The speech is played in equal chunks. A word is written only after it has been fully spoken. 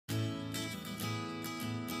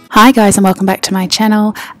Hi guys, and welcome back to my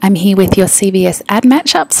channel. I'm here with your CVS ad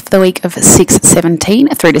matchups for the week of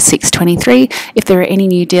 6/17 through to 6/23. If there are any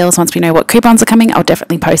new deals, once we know what coupons are coming, I'll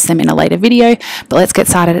definitely post them in a later video. But let's get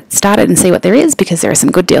started and see what there is, because there are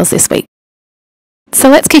some good deals this week. So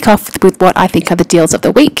let's kick off with what I think are the deals of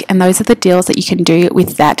the week, and those are the deals that you can do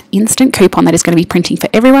with that instant coupon that is going to be printing for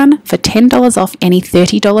everyone for $10 off any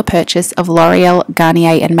 $30 purchase of L'Oreal,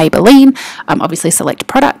 Garnier and Maybelline, obviously select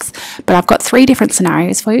products. But I've got three different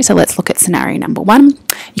scenarios for you, so let's look at scenario number one.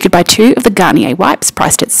 You could buy 2 of the Garnier wipes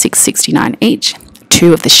priced at $6.69 each,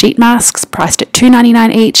 2 of the sheet masks priced at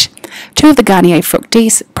 $2.99 each, 2 of the Garnier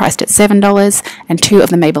Fructis priced at $7, and 2 of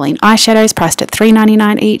the Maybelline eyeshadows priced at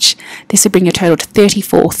 $3.99 each. This would bring your total to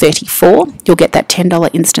 $34.34. You'll get that $10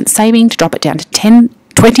 instant saving to drop it down to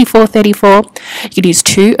 $24.34. You can use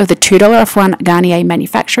 2 of the $2 off 1 Garnier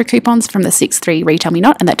manufacturer coupons from the 6/3 Retail Me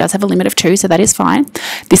Not, and that does have a limit of 2, so that is fine.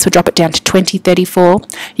 This would drop it down to $20.34.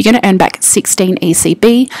 You're going to earn back 16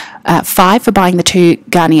 ECB, 5 for buying the 2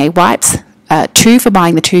 Garnier wipes, 2 for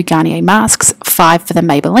buying the 2 Garnier masks, 5 for the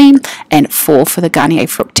Maybelline, and 4 for the Garnier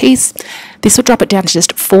Fructis. This will drop it down to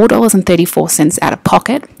just $4.34 out of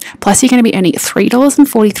pocket. Plus, you're going to be earning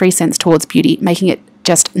 $3.43 towards beauty, making it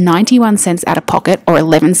just 91 cents out of pocket, or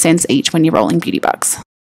 11 cents each when you're rolling beauty bucks.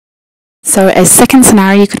 So a second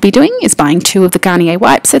scenario you could be doing is buying 2 of the Garnier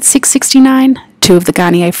wipes at $6.69, 2 of the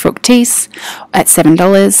Garnier Fructis at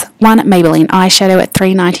 $7, 1 Maybelline eyeshadow at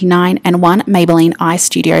 $3.99, and 1 Maybelline Eye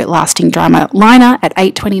Studio Lasting Drama Liner at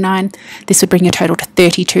 $8.29. This would bring your total to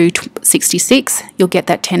 $32.66. You'll get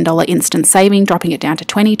that $10 instant saving, dropping it down to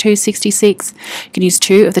 $22.66. You can use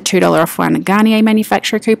 2 of the $2 off 1 Garnier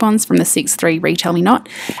manufacturer coupons from the 6/3 Retail Me Not.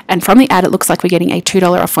 And from the ad, it looks like we're getting a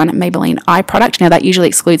 $2 off 1 Maybelline eye product. Now, that usually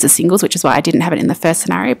excludes the singles, which is why I didn't have it in the first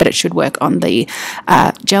scenario, but it should work on the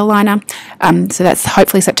gel liner. So that's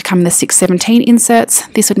hopefully set to come in the 6/17 inserts.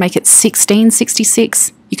 This would make it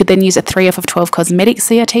 $16.66. You could then use a 3 off of 12 cosmetic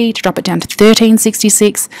CRT to drop it down to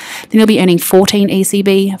 $13.66. Then you'll be earning 14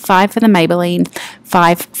 ECB, 5 for the Maybelline,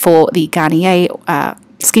 5 for the Garnier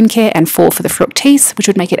skincare, and 4 for the Fructis, which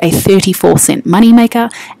would make it a 34-cent moneymaker.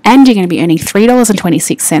 And you're going to be earning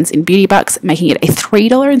 $3.26 in beauty bucks, making it a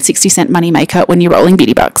 $3.60 moneymaker when you're rolling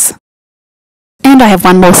beauty bucks. And I have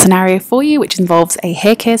one more scenario for you, which involves a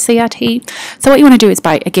hair care CRT. So what you want to do is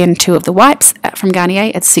buy, again, 2 of the wipes from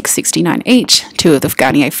Garnier at $6.69 each, 2 of the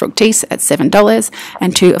Garnier Fructis at $7,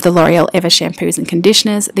 and 2 of the L'Oreal Ever shampoos and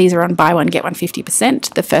conditioners. These are on buy one, get one 50%.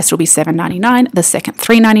 The first will be $7.99, the second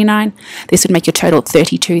 $3.99. This would make your total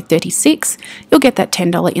 $32.36. You'll get that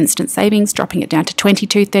 $10 instant savings, dropping it down to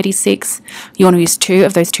 $22.36. You want to use 2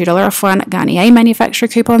 of those $2 off 1 Garnier manufacturer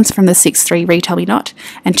coupons from the 6/3 Retail Me Not,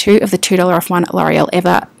 and 2 of the $2 off 1 L'Oreal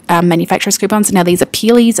Ever manufacturers coupons. Now, these are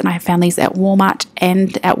peelies, and I have found these at Walmart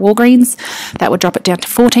and at Walgreens. That would drop it down to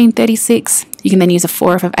 $14.36. You can then use a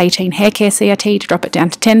 4 off of 18 hair care CRT to drop it down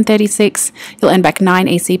to $10.36. You'll earn back 9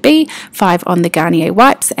 ECB, 5 on the Garnier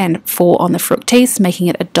wipes, and 4 on the Fructis, making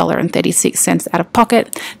it $1.36 out of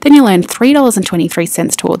pocket. Then you'll earn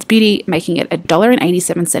 $3.23 towards beauty, making it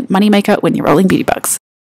 $1.87 moneymaker when you're rolling beauty bucks.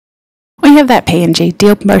 We have that P&G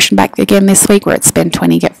deal promotion back again this week, where it's spend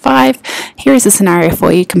 20, get 5. Here is a scenario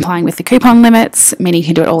for you complying with the coupon limits, meaning you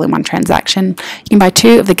can do it all in one transaction. You can buy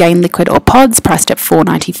 2 of the Gain Liquid or Pods priced at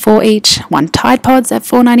 $4.94 each, 1 Tide Pods at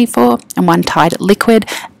 $4.94, and 1 Tide Liquid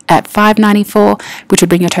at $5.94, which would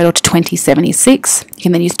bring your total to $20.76. You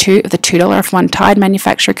can then use 2 of the $2 off 1 Tide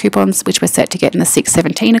manufacturer coupons, which were set to get in the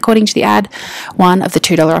 6/17 according to the ad, 1 of the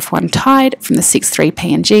 $2 off 1 Tide from the 6/3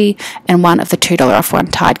 P&G, and 1 of the $2 off 1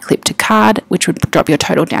 Tide Clip to Card, which would drop your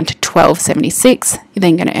total down to $12.76. You're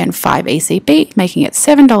then going to earn 5 ECB, making it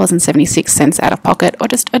 $7.76 out of pocket, or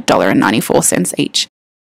just $1.94 each.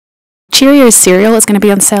 Cheerios cereal is going to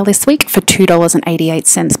be on sale this week for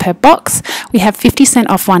 $2.88 per box. We have 50%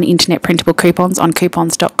 off 1 internet printable coupons on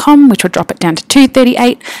coupons.com, which will drop it down to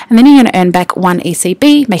 $2.38, and then you're going to earn back 1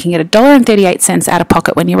 ECB, making it $1.38 out of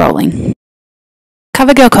pocket when you're rolling.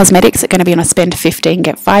 CoverGirl Cosmetics are going to be on a spend 15,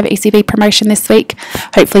 get 5 ECB promotion this week.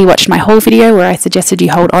 Hopefully you watched my haul video where I suggested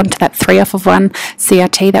you hold on to that 3 off of 1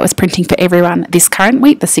 CRT that was printing for everyone this current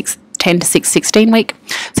week, the 6/10 to 6/16 week.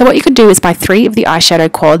 So what you could do is buy 3 of the eyeshadow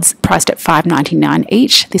quads priced at $5.99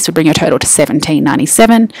 each. This would bring your total to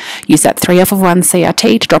 $17.97. Use that 3 off of 1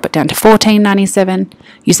 CRT to drop it down to $14.97.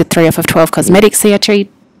 Use the 3 off of 12 cosmetic CRT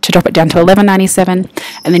to drop it down to $11.97,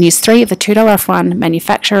 and then use 3 of the $2 off 1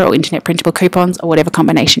 manufacturer or internet printable coupons, or whatever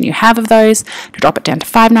combination you have of those, to drop it down to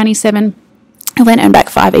 $5.97. You'll then earn back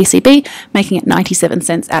 5 ECB, making it 97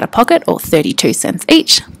 cents out of pocket, or 32 cents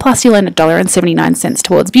each. Plus, you'll earn $1.79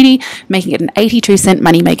 towards beauty, making it an 82-cent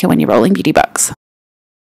moneymaker when you're rolling beauty bucks.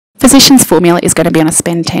 For Physicians Formula is going to be on a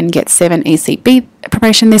spend 10 get 7 ECB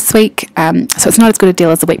promotion this week, so it's not as good a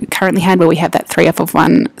deal as the week we currently had, where we have that 3 off of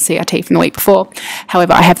 1 CRT from the week before.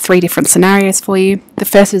 However, I have 3 different scenarios for you. The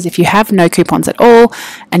first is if you have no coupons at all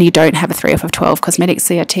and you don't have a 3 off of 12 cosmetic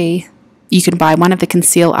CRT, you can buy one of the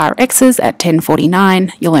Conceal RXs at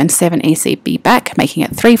 $10.49. You'll earn 7 ECB back, making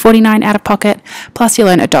it $3.49 out of pocket. Plus, you'll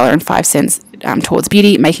earn $1.05 towards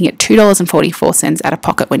beauty, making it $2.44 out of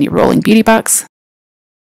pocket when you're rolling beauty bucks.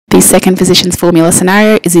 The second Physicians Formula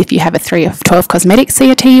scenario is if you have a 3 of 12 cosmetic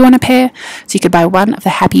CRT you want to pair. So you could buy one of the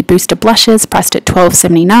Happy Booster blushes priced at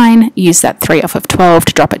 $12.79. Use that 3 off of 12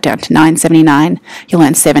 to drop it down to $9.79. You'll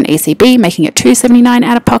earn 7 ECB, making it $2.79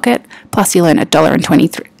 out of pocket. Plus you'll earn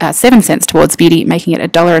 $1.27 towards beauty, making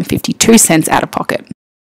it $1.52 out of pocket.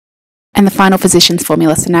 And the final Physicians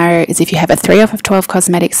Formula scenario is if you have a 3 off of 12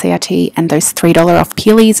 cosmetic CRT and those $3 off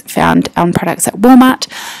peelies found on products at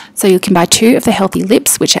Walmart. So you can buy 2 of the Healthy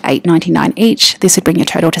Lips, which are $8.99 each. This would bring your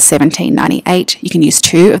total to $17.98. You can use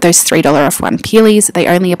 2 of those $3 off 1 peelies. They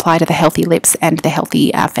only apply to the Healthy Lips and the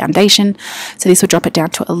Healthy Foundation. So this would drop it down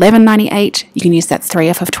to $11.98. You can use that 3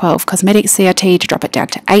 off of 12 cosmetic CRT to drop it down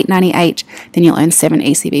to $8.98. Then you'll earn 7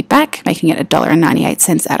 ECB back, making it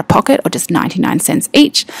 $1.98 out of pocket, or just 99 cents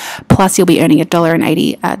each. Plus you'll be earning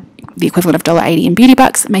 $1.80, the equivalent of $1.80 in beauty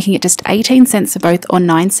bucks, making it just 18 cents for both, or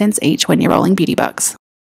 9 cents each when you're rolling beauty bucks.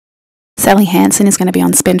 Sally Hansen is going to be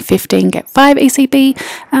on spend 15 get 5 ECB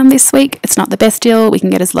this week. It's not the best deal. We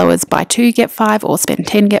can get as low as buy 2 get 5 or spend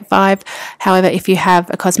 10 get 5. However, if you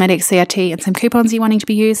have a cosmetic CRT and some coupons you're wanting to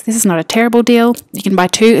be used, this is not a terrible deal. You can buy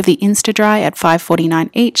 2 of the Insta Dry at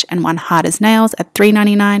 $5.49 each and 1 Hard as Nails at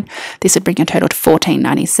 $3.99. This would bring your total to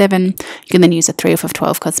 $14.97. You can then use a 3 off of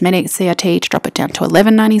 12 cosmetic CRT to drop it down to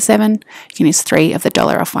 $11.97. You can use 3 of the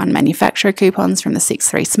 $1 off 1 manufacturer coupons from the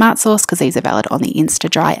 6.3 Smart Source, because these are valid on the Insta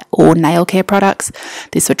Dry or nail care products.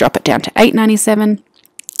 This would drop it down to $8.97.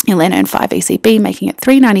 You'll then earn 5 ECB, making it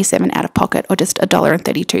 $3.97 out of pocket, or just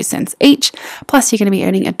 $1.32 each. Plus, you're going to be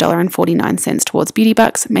earning $1.49 towards beauty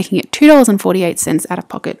bucks, making it $2.48 out of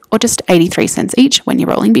pocket, or just 83 cents each when you're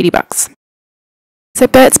rolling beauty bucks. So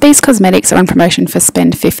Burt's Bees Cosmetics are on promotion for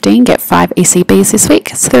spend 15 get 5 ECBs this week.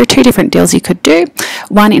 So there are 2 different deals you could do.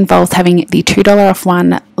 One involves having the $2 off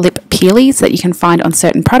 1 lip peelies that you can find on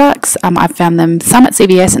certain products. I've found them some at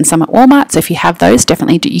CVS and some at Walmart. So if you have those,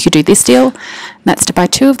 definitely you could do this deal. And that's to buy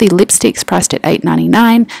 2 of the lipsticks priced at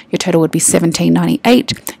 $8.99. Your total would be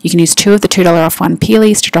 $17.98. You can use 2 of the $2 off 1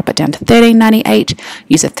 peelies to drop it down to $13.98.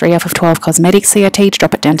 Use a 3 off of 12 cosmetic CRT to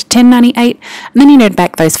drop it down to $10.98. And then you earn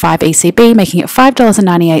back those 5 ECB, making it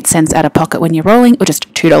 $5.98 out of pocket when you're rolling, or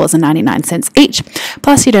just $2.99 each.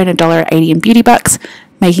 Plus you'd earn $1.80 in beauty bucks,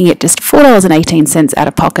 making it just $4.18 out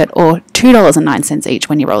of pocket, or $2.09 each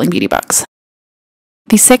when you're rolling beauty bucks.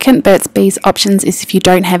 The second Burt's Bees options is if you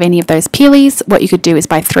don't have any of those peelies, what you could do is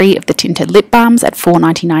buy 3 of the tinted lip balms at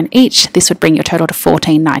 $4.99 each. This would bring your total to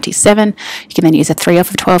 $14.97. You can then use a 3 off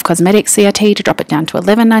of 12 cosmetic CRT to drop it down to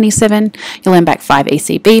 $11.97. You'll earn back 5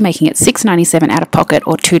 ECB, making it $6.97 out of pocket,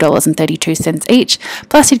 or $2.32 each.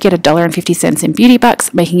 Plus you'd get $1.50 in beauty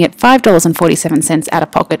bucks, making it $5.47 out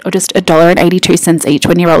of pocket, or just $1.82 each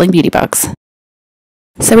when you're rolling beauty bucks.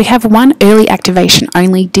 So we have one early activation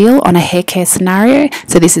only deal on a hair care scenario.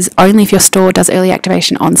 So this is only if your store does early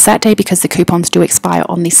activation on Saturday, because the coupons do expire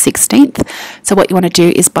on the 16th. So what you want to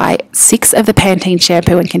do is buy 6 of the Pantene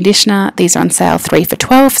shampoo and conditioner. These are on sale 3 for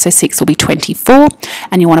 $12, so 6 will be $24.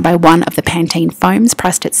 And you want to buy 1 of the Pantene foams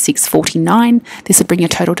priced at $6.49. This would bring your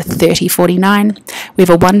total to $30.49. We have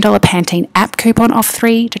a $1 Pantene app coupon off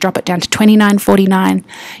 3 to drop it down to $29.49.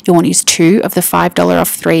 You'll want to use 2 of the $5 off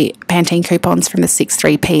 3 Pantene coupons from the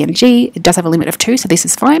 6.3 P&G. It does have a limit of 2, so this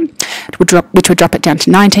is fine, which would drop it down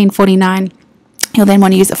to $19.49. You'll then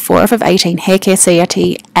want to use a 4 off of 18 hair care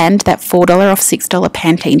CRT and that $4 off $6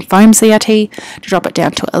 Pantene foam CRT to drop it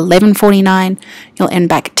down to $11.49. You'll earn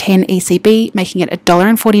back 10 ECB, making it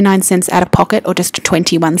 $1.49 out of pocket, or just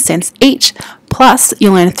 21 cents each. Plus,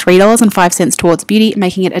 you'll earn $3.05 towards beauty,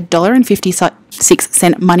 making it $1.56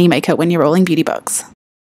 moneymaker when you're rolling beauty bucks.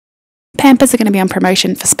 Pampers are going to be on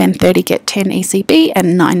promotion for spend 30 get 10 ECB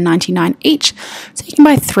and $9.99 each. So you can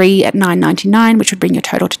buy 3 at $9.99, which would bring your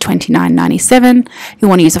total to $29.97. You'll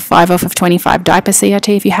want to use a 5 off of 25 diaper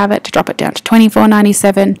CRT if you have it to drop it down to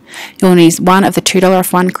 $24.97. You'll want to use 1 of the $2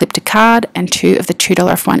 off 1 clip to card and 2 of the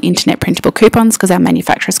 $2 off 1 internet printable coupons, because our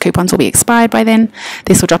manufacturer's coupons will be expired by then.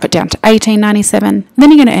 This will drop it down to $18.97.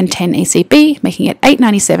 Then you're going to earn 10 ECB, making it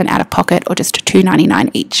 $8.97 out of pocket, or just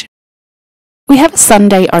 $2.99 each. We have a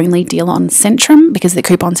Sunday only deal on Centrum because the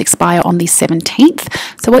coupons expire on the 17th.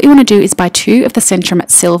 So what you want to do is buy 2 of the Centrum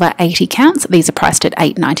Silver 80 counts. These are priced at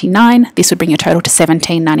 $8.99. This would bring your total to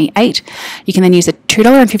 $17.98. You can then use a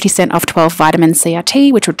 $2.50 off 12 vitamin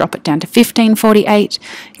CRT, which would drop it down to $15.48.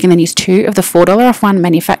 You can then use 2 of the $4 off 1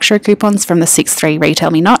 manufacturer coupons from the 6.3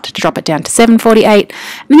 Retail Me Not to drop it down to $7.48. And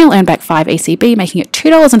then you'll earn back 5 ECB, making it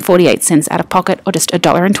 $2.48 out of pocket, or just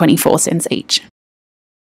 $1.24 each.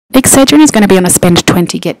 Excedrin is going to be on a spend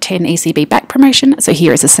 20 get 10 ECB back promotion, so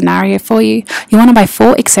here is a scenario for you. You want to buy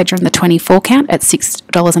 4 Excedrin the 24 count at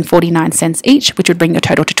 $6.49 each, which would bring your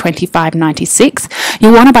total to $25.96.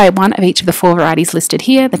 You'll want to buy 1 of each of the 4 varieties listed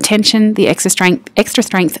here, the tension, the extra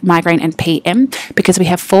strength, migraine and PM, because we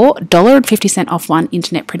have 4 $1.50 off 1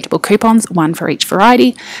 internet printable coupons, 1 for each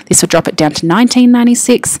variety. This will drop it down to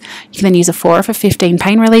 $19.96. You can then use a 4 of a 15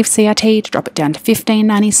 pain relief CRT to drop it down to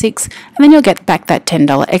 $15.96, and then you'll get back that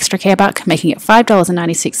 $10 extra care buck, making it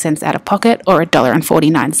 $5.96 out of pocket, or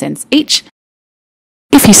 $1.49 each.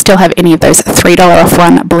 If you still have any of those $3 off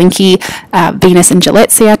 1 Blinky, Venus and Gillette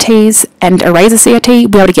CRTs and a Razor CRT, you'll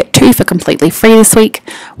be able to get 2 for completely free this week.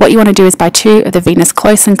 What you want to do is buy 2 of the Venus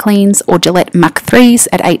Close and Cleans or Gillette Mach 3s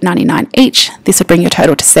at $8.99 each. This would bring your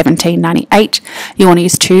total to $17.98. You want to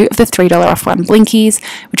use 2 of the $3 off 1 Blinkies,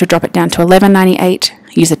 which will drop it down to $11.98.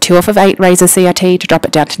 Use a 2 off of 8 Razor CRT to drop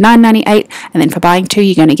it down to $9.98, and then for buying 2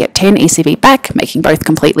 you're going to get 10 ECB back, making both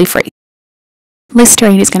completely free.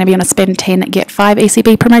 Listerine is going to be on a spend 10 get 5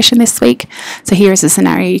 ECB promotion this week. So here is a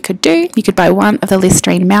scenario you could do. You could buy 1 of the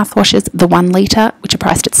Listerine mouthwashes, the 1 litre, which are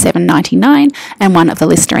priced at $7.99, and 1 of the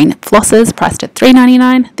Listerine flossers priced at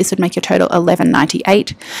 $3.99. This would make your total $11.98.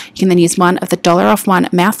 You can then use 1 of the $1 off 1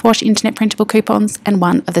 mouthwash internet printable coupons and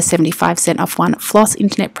 1 of the 75-cent off 1 floss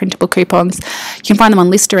internet printable coupons. You can find them on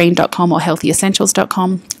listerine.com or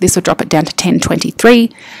healthyessentials.com. This will drop it down to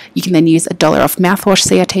 $10.23. You can then use a $1 off mouthwash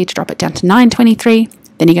CRT to drop it down to $9.23.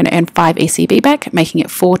 Then you're going to earn 5 ECB back, making it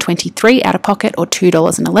 $4.23 out of pocket, or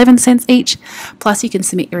 $2.11 each. Plus, you can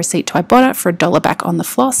submit your receipt to Ibotta for $1 back on the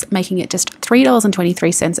floss, making it just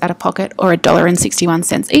 $3.23 out of pocket, or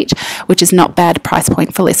 $1.61 each, which is not bad price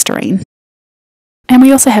point for Listerine. And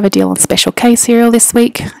we also have a deal on Special K cereal this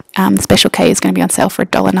week. Special K is going to be on sale for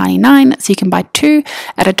 $1.99, so you can buy 2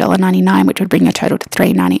 at $1.99, which would bring your total to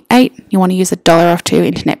 $3.98. You want to use a $1 off 2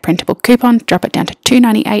 internet printable coupon, drop it down to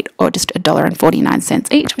 $2.98, or just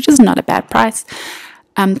 $1.49 each, which is not a bad price.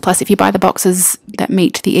 Plus, if you buy the boxes that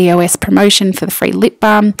meet the EOS promotion for the free lip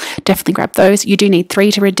balm, definitely grab those. You do need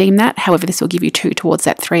 3 to redeem that. However, this will give you 2 towards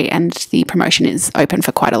that 3, and the promotion is open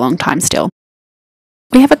for quite a long time still.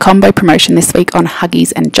 We have a combo promotion this week on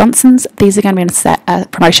Huggies and Johnson's. These are going to be on a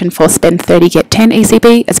promotion for spend 30 get 10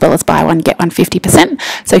 ECB, as well as buy 1 get 1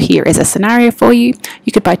 50%. So here is a scenario for you.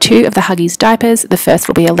 You could buy 2 of the Huggies diapers. The first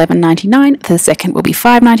will be $11.99, the second will be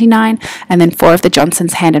 $5.99, and then 4 of the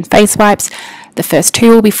Johnson's hand and face wipes. The first 2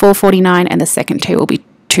 will be $4.49 and the second 2 will be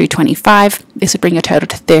 $2.25. This would bring your total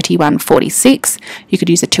to $31.46. You could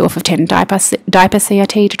use a 2 off of 10 diaper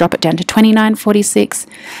CRT to drop it down to $29.46.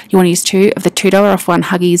 You want to use 2 of the $2 off 1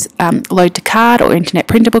 Huggies load to card or internet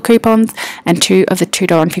printable coupons, and 2 of the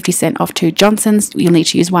 $2.50 off 2 Johnsons. You'll need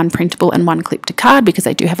to use 1 printable and 1 clip to card because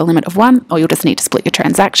they do have a limit of 1, or you'll just need to split your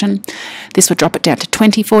transaction. This would drop it down to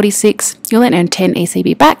 $20.46. You'll then earn 10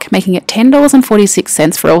 ECB back, making it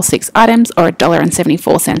 $10.46 for all 6 items, or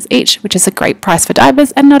 $1.74 each, which is a great price for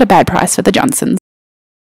diapers and not a bad price for the Johnsons.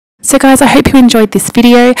 So guys, I hope you enjoyed this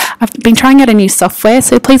video. I've been trying out a new software,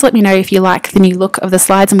 so please let me know if you like the new look of the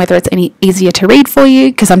slides and whether it's any easier to read for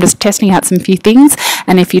you, because I'm just testing out some few things,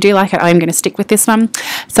 and if you do like it, I'm going to stick with this one.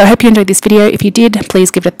 So I hope you enjoyed this video. If you did,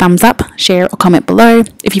 please give it a thumbs up, share or comment below.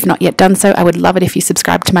 If you've not yet done so, I would love it if you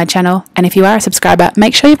subscribe to my channel, and if you are a subscriber,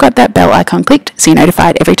 make sure you've got that bell icon clicked so you're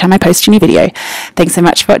notified every time I post a new video. Thanks so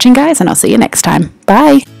much for watching guys, and I'll see you next time.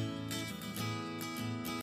 Bye!